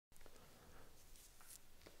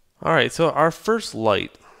Alright, so our first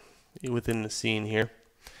light within the scene here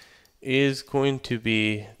is going to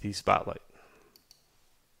be the spotlight.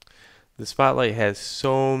 The spotlight has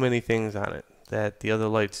so many things on it that the other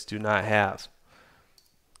lights do not have.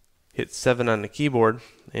 Hit 7 on the keyboard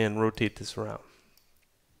and rotate this around.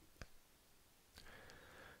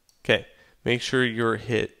 Okay, make sure you're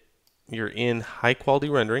in high quality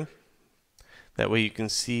rendering. That way you can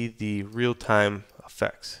see the real-time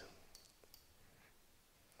effects.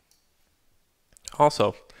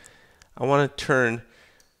 Also, I want to turn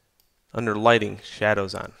under lighting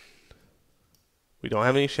shadows on. We don't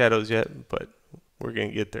have any shadows yet, but we're going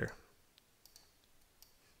to get there.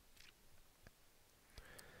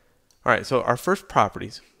 Alright, so our first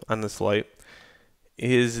properties on this light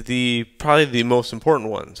is probably the most important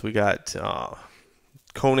ones. We got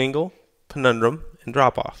cone angle, penumbra, and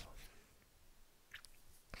drop off.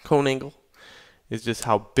 Cone angle is just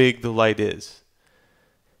how big the light is,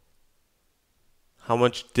 how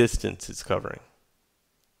much distance it's covering.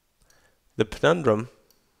 The penumbra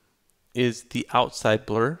is the outside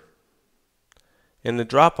blur, and the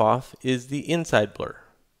drop off is the inside blur.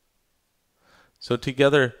 So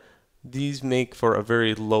together these make for a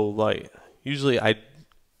very low light. Usually I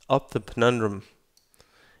up the penumbra,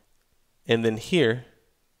 and then here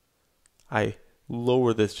I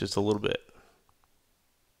lower this just a little bit.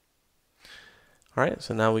 Alright,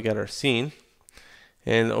 so now we got our scene,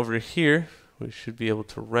 and over here we should be able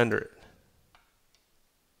to render it.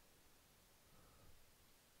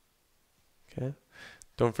 Okay,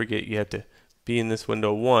 don't forget you have to be in this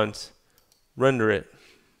window once, render it,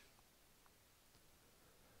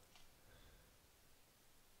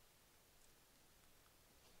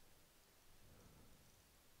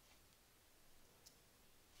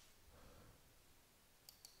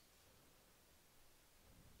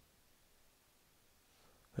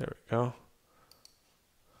 there we go.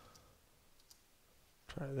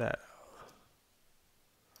 Try that out.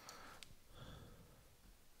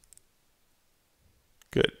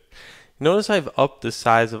 Good. Notice I've upped the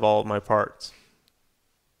size of all of my parts.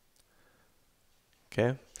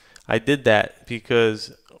 Okay, I did that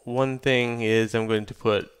because one thing is I'm going to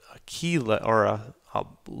put a key light or a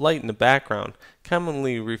light in the background,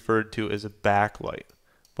 commonly referred to as a backlight,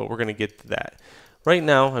 but we're going to get to that. Right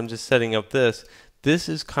now I'm just setting up this. This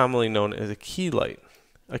is commonly known as a key light.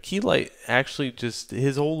 A key light actually just,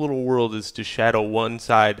 his whole little world is to shadow one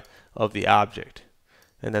side of the object.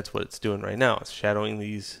 And that's what it's doing right now. It's shadowing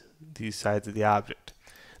these sides of the object.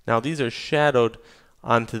 Now these are shadowed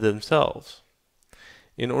onto themselves.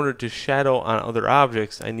 In order to shadow on other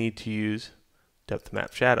objects, I need to use depth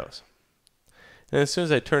map shadows. And as soon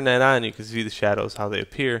as I turn that on, you can see the shadows, how they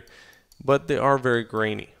appear, but they are very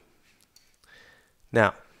grainy.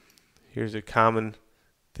 Now, here's a common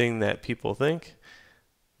thing that people think,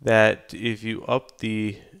 that if you up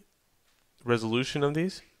the resolution of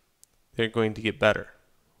these, they're going to get better.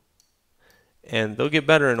 And they'll get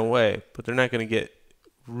better in a way, but they're not going to get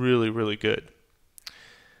really, really good.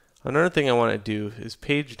 Another thing I want to do is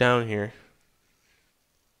page down here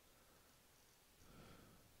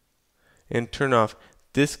and turn off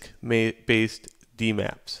disk-based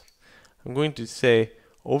dmaps. I'm going to say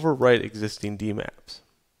overwrite existing dmaps.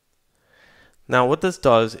 Now what this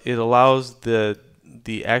does, it allows the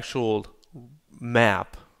actual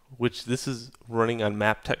map, which this is running on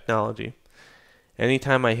map technology.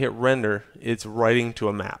 Anytime I hit render, it's writing to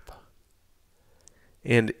a map.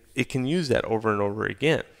 And it can use that over and over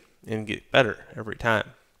again and get better every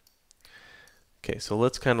time. Okay, so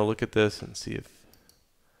let's kind of look at this and see if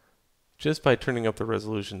just by turning up the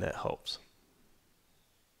resolution that helps.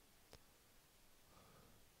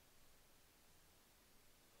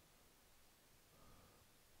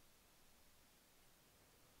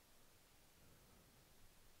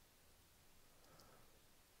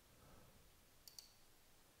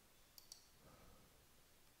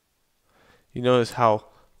 You notice how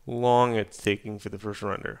long it's taking for the first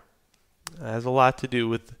render. It has a lot to do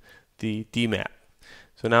with the DMAP.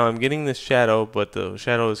 So now I'm getting this shadow, but the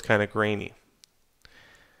shadow is kind of grainy.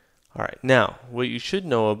 Alright, now what you should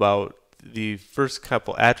know about the first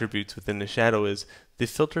couple attributes within the shadow is the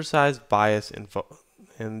filter size, bias,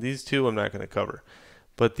 and these two I'm not going to cover.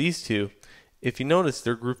 But these two, if you notice,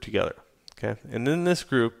 they're grouped together. Okay, and in this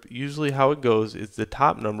group, usually how it goes is the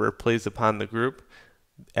top number plays upon the group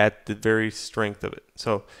at the very strength of it.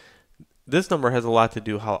 So this number has a lot to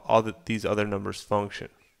do how all these other numbers function.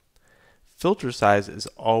 Filter size is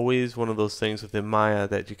always one of those things within Maya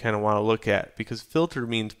that you kind of want to look at, because filter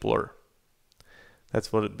means blur.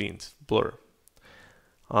 That's what it means, blur.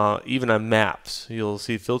 Even on maps, you'll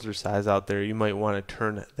see filter size out there. You might want to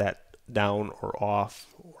turn that down or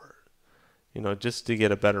off or just to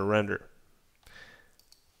get a better render.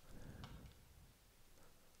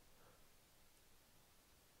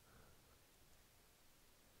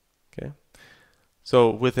 Okay. So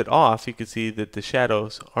with it off, you can see that the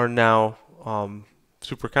shadows are now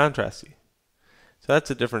super contrasty. So that's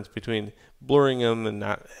the difference between blurring them and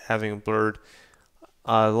not having them blurred.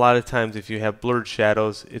 A lot of times if you have blurred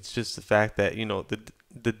shadows, it's just the fact that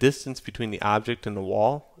the distance between the object and the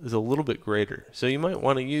wall is a little bit greater. So you might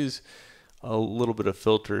want to use a little bit of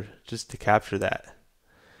filter just to capture that.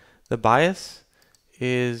 The bias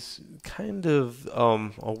is kind of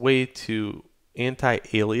a way to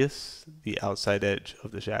anti-alias the outside edge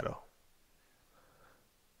of the shadow.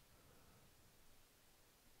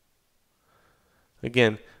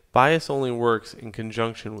 Again, bias only works in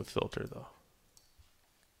conjunction with filter though.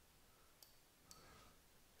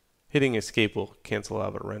 Hitting escape will cancel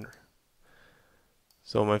out a render.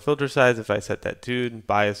 So my filter size, if I set that to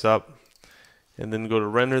bias up and then go to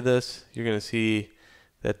render this, you're going to see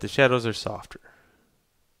that the shadows are softer.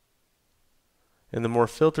 And the more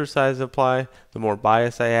filter size I apply, the more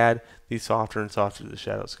bias I add, the softer and softer the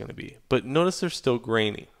shadow is going to be. But notice they're still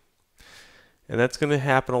grainy. And that's going to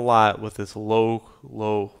happen a lot with this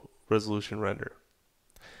low resolution render.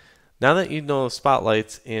 Now that you know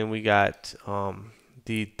spotlights and we got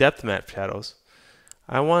the depth map shadows,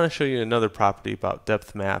 I want to show you another property about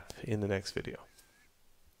depth map in the next video.